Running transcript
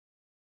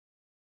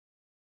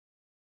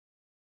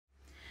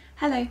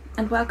Hello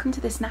and welcome to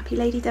this Nappy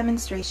Lady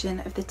demonstration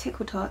of the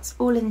Tickle Tots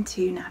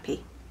all-in-2 nappy.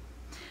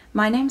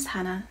 My name's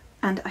Hannah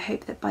and I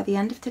hope that by the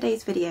end of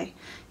today's video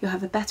you'll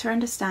have a better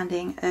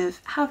understanding of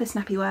how this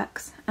nappy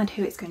works and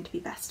who it's going to be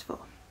best for.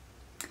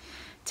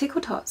 Tickle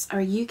Tots are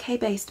a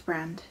UK-based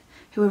brand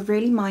who are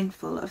really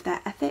mindful of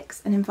their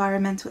ethics and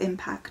environmental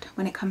impact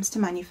when it comes to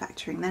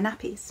manufacturing their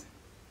nappies.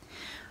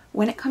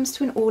 When it comes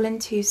to an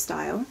all-in-2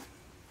 style,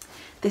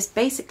 this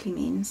basically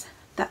means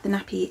that the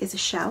nappy is a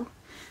shell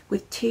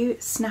with 2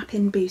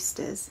 snap-in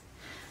boosters.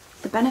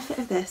 The benefit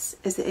of this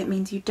is that it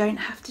means you don't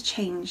have to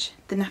change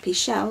the nappy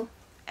shell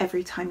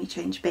every time you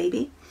change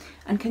baby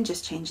and can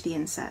just change the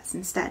inserts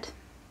instead.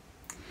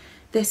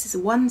 This is a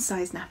one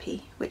size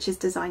nappy which is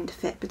designed to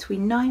fit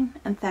between 9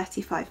 and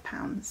 35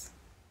 pounds.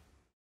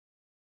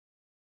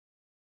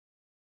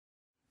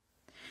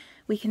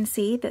 We can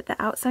see that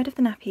the outside of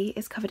the nappy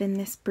is covered in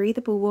this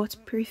breathable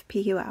waterproof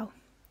PUL.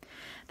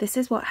 This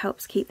is what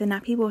helps keep the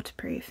nappy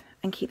waterproof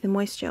and keep the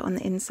moisture on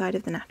the inside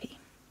of the nappy.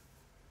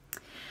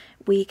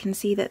 We can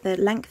see that the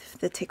length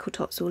of the Tickle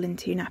Tots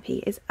all-in-2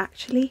 nappy is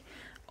actually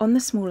on the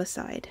smaller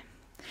side.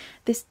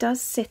 This does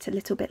sit a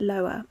little bit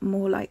lower,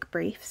 more like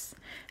briefs.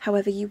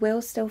 However, you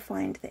will still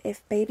find that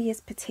if baby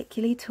is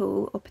particularly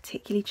tall or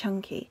particularly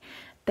chunky,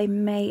 they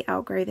may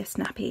outgrow this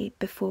nappy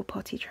before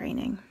potty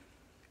training.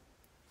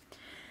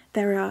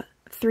 There are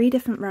 3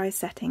 different rise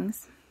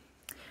settings,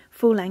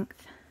 full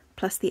length,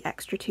 plus the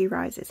extra 2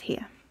 rises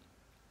here.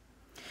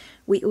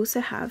 We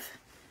also have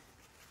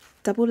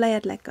double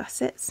layered leg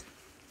gussets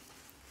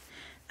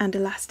and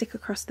elastic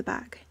across the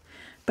back,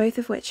 both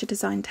of which are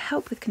designed to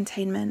help with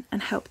containment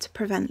and help to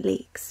prevent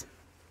leaks.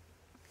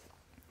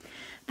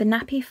 The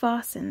nappy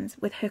fastens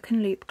with hook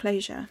and loop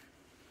closure,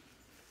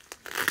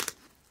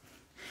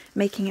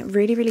 making it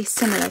really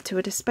similar to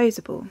a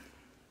disposable.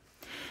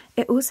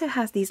 It also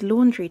has these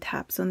laundry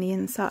tabs on the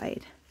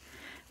inside,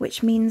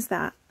 which means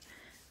that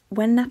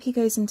when nappy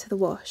goes into the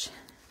wash,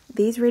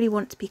 these really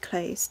want to be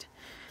closed.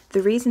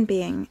 The reason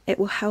being, it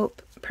will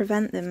help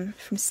prevent them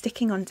from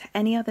sticking onto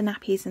any other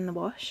nappies in the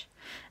wash,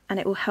 and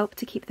it will help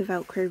to keep the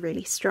Velcro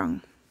really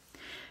strong.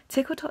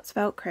 Tickle Tots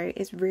Velcro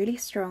is really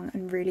strong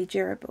and really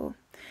durable,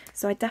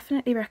 so I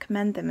definitely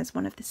recommend them as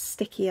one of the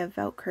stickier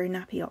Velcro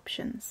nappy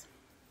options.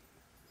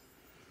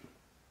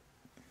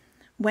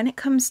 When it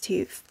comes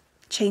to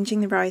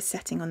changing the rise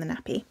setting on the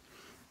nappy,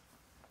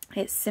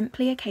 it's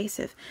simply a case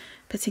of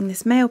putting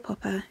this male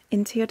popper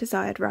into your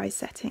desired rise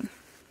setting.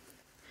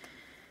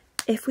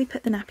 If we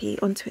put the nappy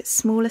onto its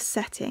smallest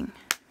setting,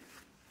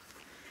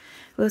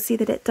 we'll see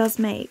that it does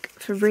make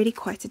for really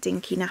quite a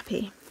dinky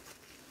nappy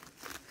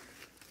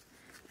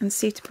and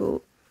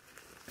suitable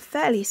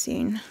fairly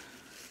soon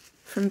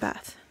from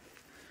birth,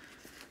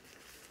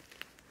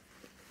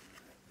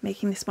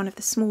 making this one of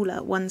the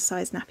smaller one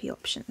size nappy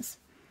options.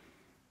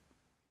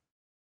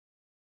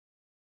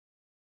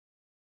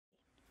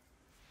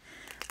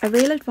 A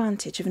real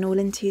advantage of an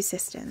all-in-2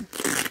 system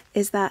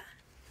is that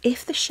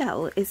if the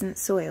shell isn't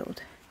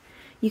soiled,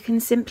 you can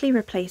simply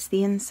replace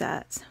the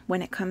inserts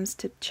when it comes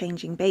to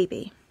changing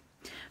baby,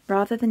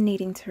 rather than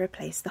needing to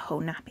replace the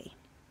whole nappy.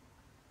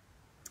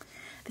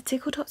 The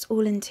Tickle Tots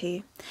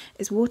all-in-2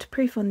 is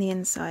waterproof on the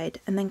inside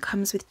and then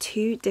comes with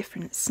 2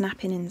 different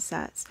snap-in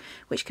inserts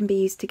which can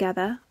be used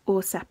together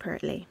or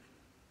separately.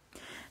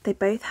 They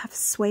both have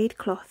suede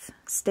cloth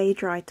stay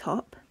dry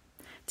top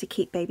to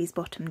keep baby's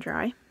bottom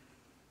dry,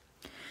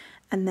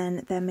 and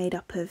then they're made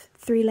up of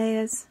 3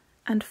 layers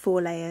and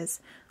 4 layers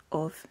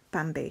of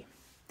bamboo.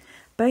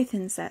 Both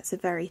inserts are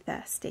very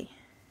thirsty.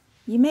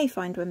 You may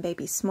find when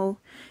baby's small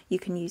you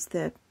can use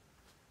the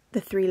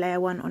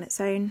 3-layer one on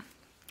its own,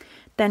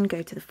 then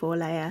go to the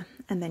 4-layer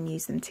and then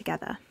use them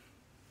together.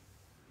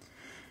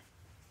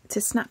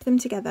 To snap them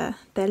together,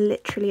 they're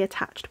literally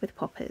attached with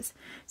poppers,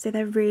 so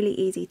they're really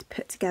easy to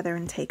put together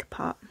and take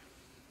apart.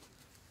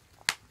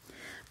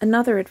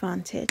 Another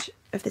advantage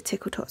of the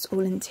Tickle Tots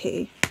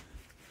all-in-2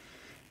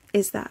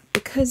 is that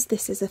because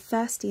this is a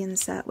thirsty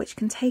insert which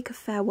can take a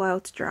fair while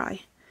to dry,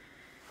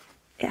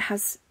 it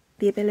has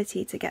the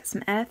ability to get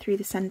some air through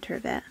the centre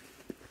of it.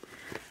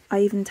 I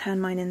even turn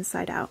mine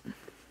inside out,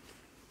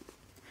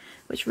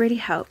 which really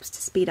helps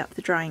to speed up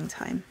the drying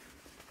time.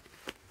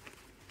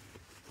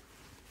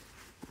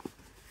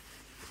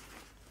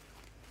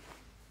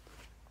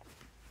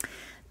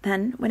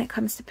 Then, when it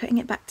comes to putting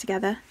it back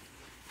together,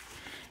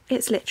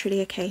 it's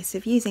literally a case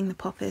of using the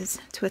poppers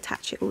to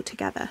attach it all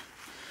together,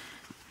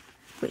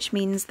 which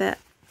means that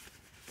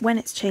when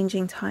it's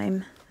changing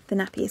time, the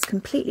nappy is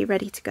completely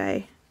ready to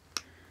go.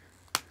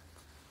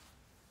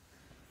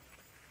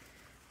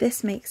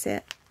 This makes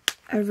it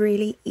a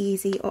really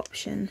easy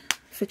option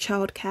for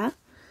childcare,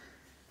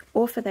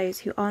 or for those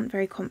who aren't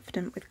very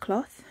confident with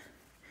cloth,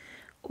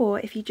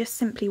 or if you just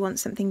simply want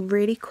something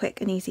really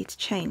quick and easy to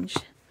change.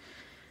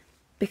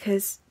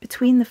 Because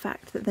between the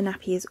fact that the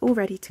nappy is all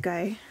ready to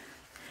go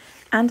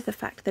and the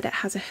fact that it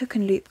has a hook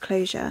and loop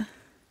closure,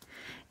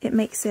 it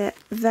makes it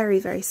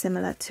very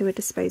similar to a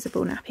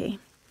disposable nappy.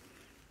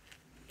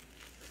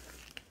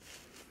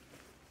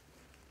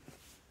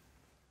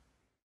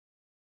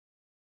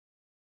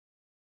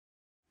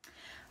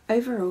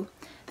 Overall,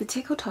 the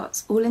Tickle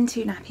Tots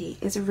all-in-2 nappy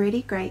is a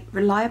really great,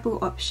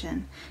 reliable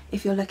option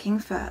if you're looking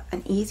for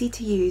an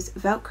easy-to-use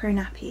Velcro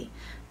nappy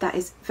that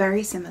is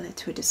very similar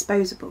to a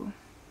disposable.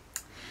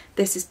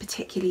 This is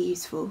particularly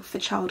useful for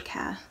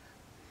childcare.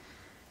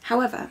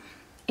 However,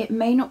 it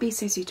may not be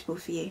so suitable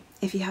for you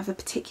if you have a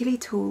particularly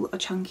tall or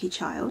chunky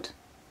child,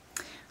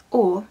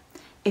 or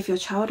if your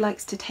child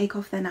likes to take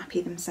off their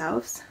nappy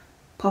themselves.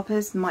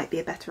 Poppers might be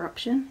a better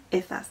option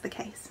if that's the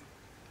case.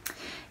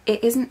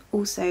 It isn't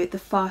also the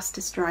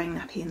fastest drying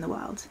nappy in the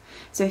world,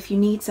 so if you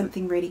need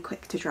something really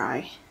quick to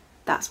dry,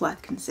 that's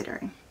worth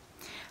considering.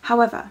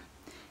 However,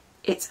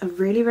 it's a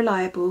really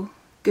reliable,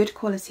 good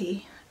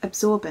quality,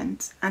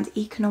 absorbent and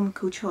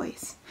economical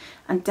choice,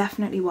 and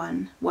definitely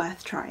one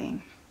worth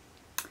trying.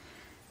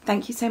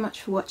 Thank you so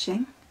much for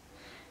watching.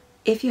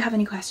 If you have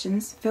any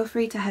questions, feel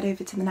free to head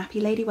over to the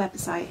Nappy Lady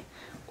website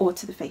or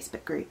to the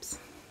Facebook groups.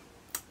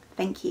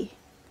 Thank you.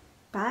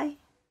 Bye.